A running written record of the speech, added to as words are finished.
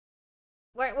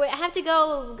I have to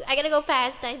go. I gotta go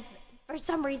fast. For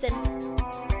some reason.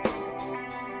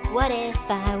 What if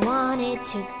I wanted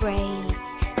to break?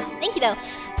 Thank you though.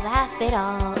 Laugh it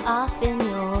all off in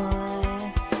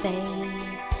your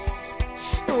face.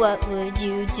 What would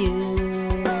you do?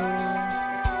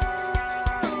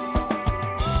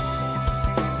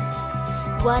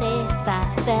 What if I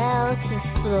fell to the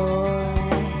floor?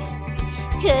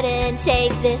 Couldn't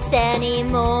take this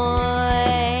anymore.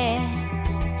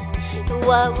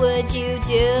 What would you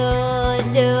do?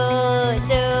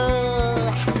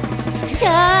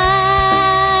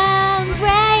 Come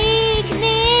break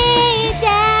me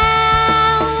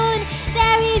down.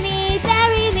 Bury me,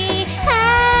 bury me. I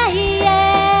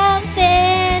am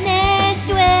finished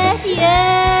with you.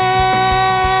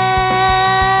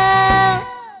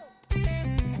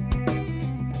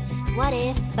 What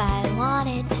if I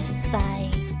wanted to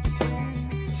fight?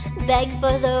 Beg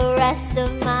for the rest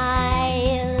of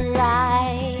my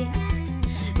life.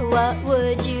 What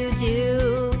would you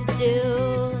do?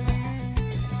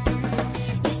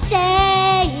 You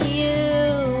say you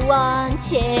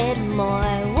wanted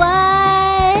more.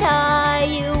 What are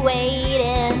you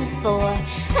waiting for?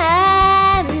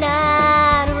 I'm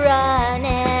not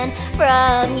running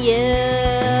from you.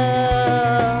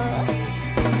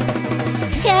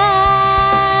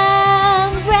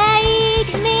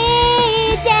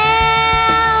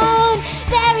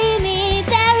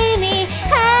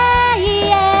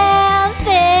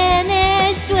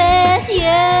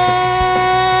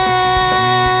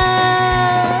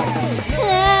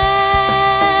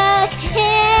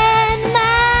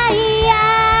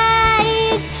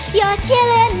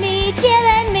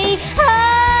 Killing me,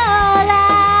 all I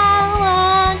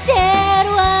wanted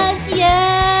was you.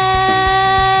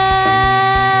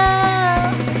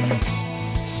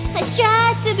 I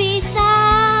tried to be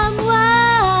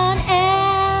someone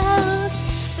else,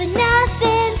 but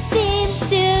nothing seems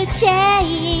to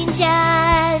change.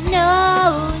 I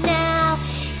know now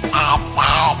this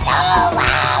is who I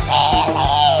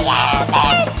really am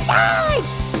inside.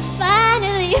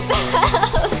 Finally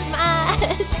found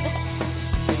myself.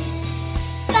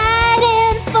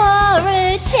 For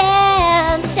a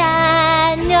chance,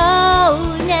 I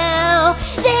know now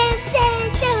this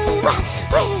is who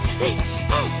we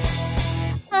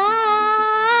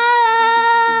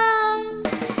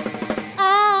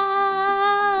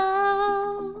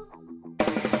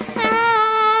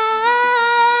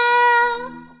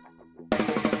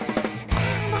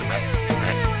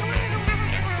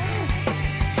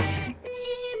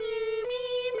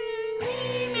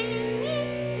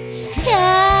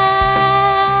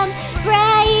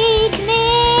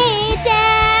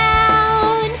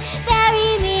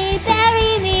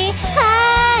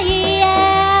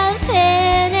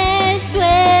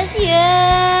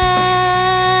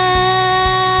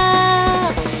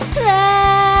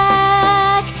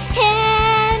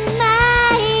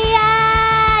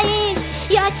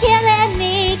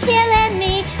killing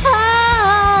me,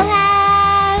 all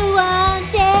I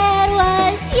wanted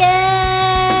was you.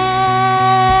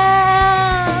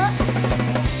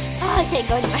 Oh, I can't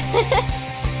go anymore.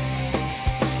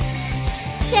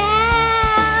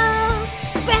 Down,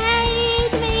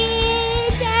 break me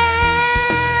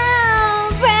down,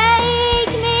 break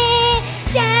me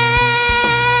down.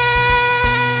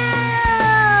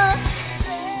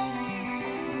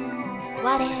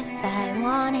 What if I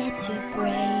wanted to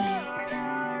break?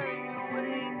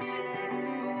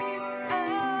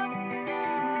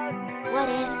 What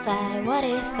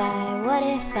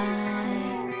if I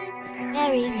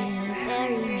bury me?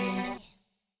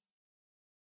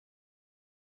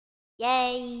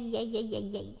 Yay, yay, yay, yay,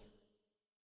 yay.